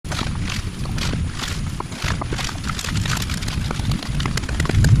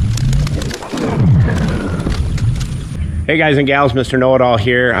Hey guys and gals, Mr. Know-It-All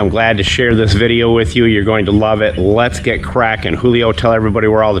here. I'm glad to share this video with you. You're going to love it. Let's get cracking. Julio, tell everybody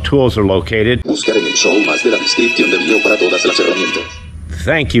where all the tools are located. Buscar en el show más de la descripción del video para todas las herramientas.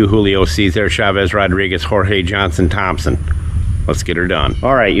 Thank you, Julio Cesar, Chavez, Rodriguez, Jorge, Johnson, Thompson. Let's get her done.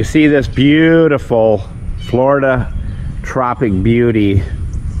 All right, you see this beautiful Florida Tropic Beauty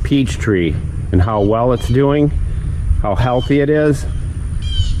peach tree and how well it's doing, how healthy it is.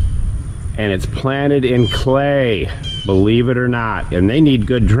 And it's planted in clay, believe it or not, and they need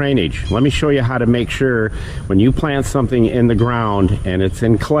good drainage. Let me show you how to make sure when you plant something in the ground and it's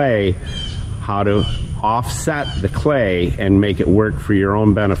in clay, how to offset the clay and make it work for your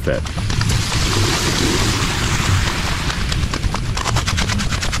own benefit.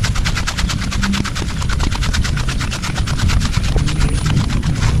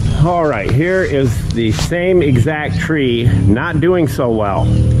 All right, here is the same exact tree, not doing so well.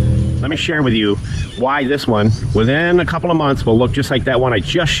 Let me share with you why this one, within a couple of months, will look just like that one I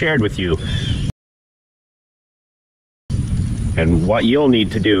just shared with you. And what you'll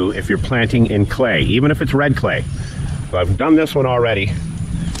need to do if you're planting in clay, even if it's red clay. So I've done this one already,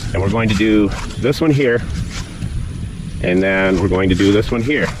 and we're going to do this one here, and then we're going to do this one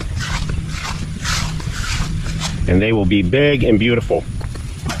here. And they will be big and beautiful.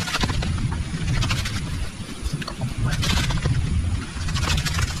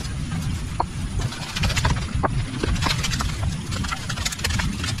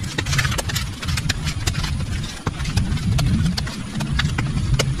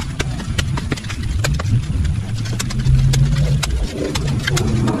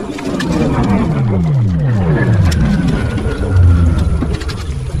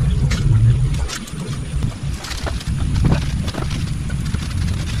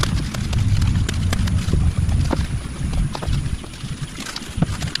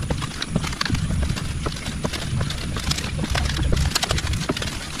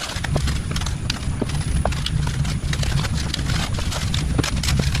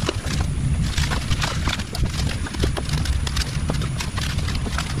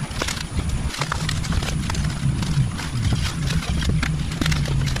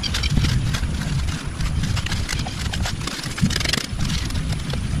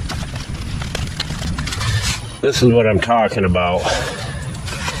 This is what I'm talking about.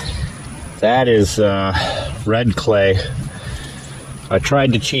 That is red clay. I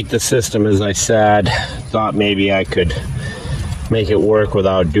tried to cheat the system, as I said. Thought maybe I could make it work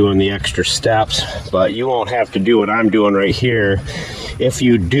without doing the extra steps, but you won't have to do what I'm doing right here if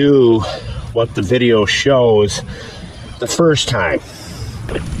you do what the video shows the first time.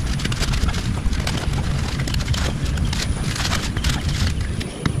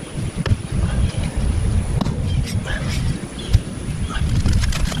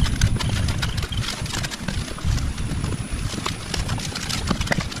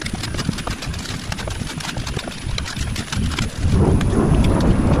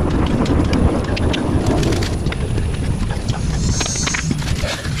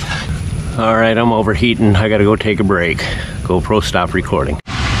 All right, I'm overheating. I gotta go take a break. GoPro, stop recording.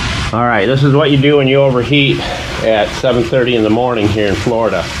 All right, this is what you do when you overheat at 7:30 in the morning here in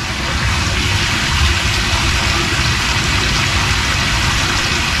Florida.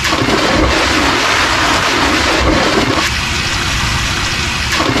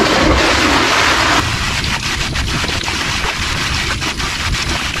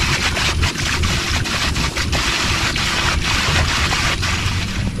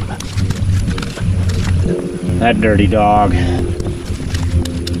 That dirty dog.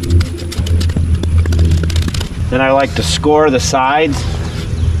 Then I like to score the sides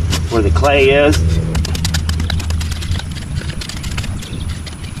where the clay is.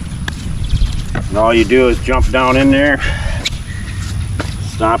 And all you do is jump down in there,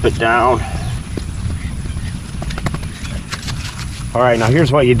 stomp it down. All right, now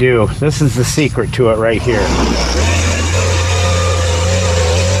here's what you do. This is the secret to it right here.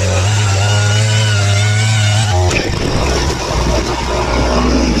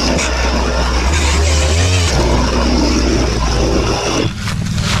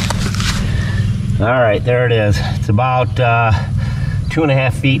 All right, there it is. It's about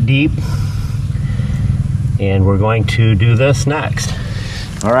 2.5 feet deep. And we're going to do this next.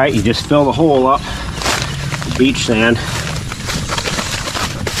 All right, you just fill the hole up with beach sand.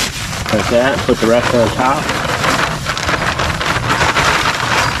 Like that, put the rest on top.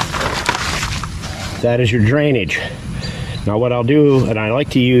 That is your drainage. Now what I'll do, and I like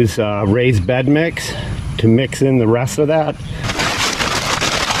to use raised bed mix to mix in the rest of that.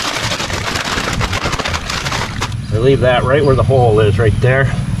 I leave that right where the hole is, right there.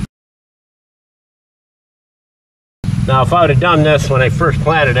 Now, if I would have done this when I first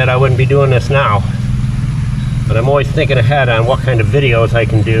planted it, I wouldn't be doing this now. But I'm always thinking ahead on what kind of videos I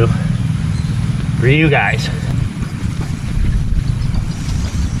can do for you guys.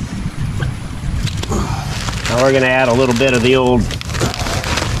 Now we're going to add a little bit of the old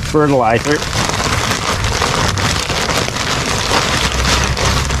fertilizer.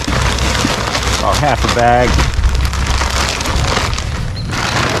 About half a bag.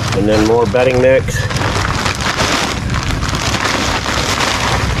 And then more bedding mix.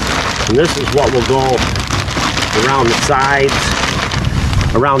 And this is what will go around the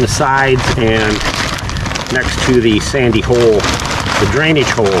sides and next to the sandy hole, the drainage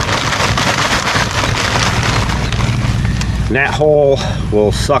hole. And that hole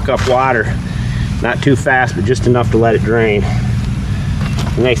will suck up water, not too fast, but just enough to let it drain.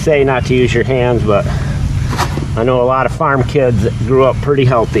 And they say not to use your hands, but I know a lot of farm kids that grew up pretty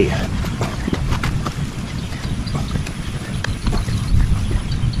healthy.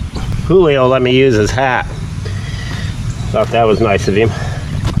 Julio let me use his hat. Thought that was nice of him.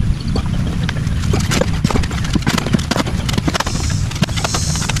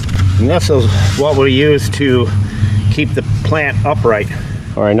 And this is what we use to keep the plant upright.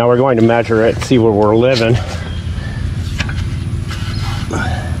 All right, now we're going to measure it, see where we're living.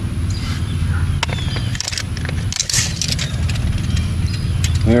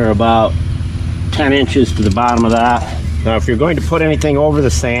 We're about 10 inches to the bottom of that. Now, if you're going to put anything over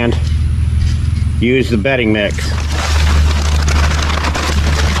the sand, use the bedding mix.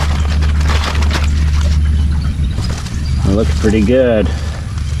 It looks pretty good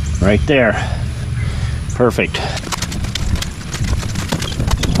right there. Perfect.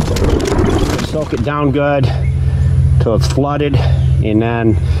 Soak it down good till it's flooded, and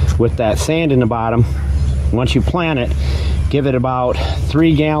then with that sand in the bottom, once you plant it, give it about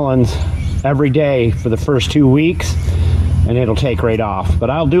 3 gallons every day for the first 2 weeks, and it'll take right off.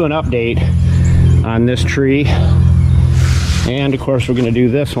 But I'll do an update on this tree, and of course we're going to do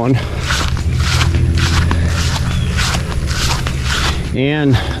this one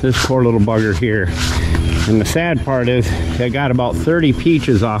and this poor little bugger here. And the sad part is I got about 30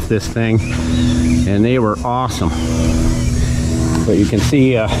 peaches off this thing, and they were awesome. But you can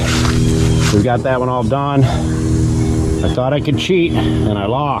see we've got that one all done. I thought I could cheat and I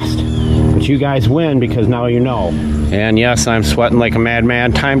lost, but you guys win because now you know. And yes, I'm sweating like a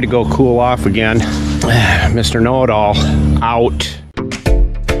madman. Time to go cool off again. Mr. Know-It-All out.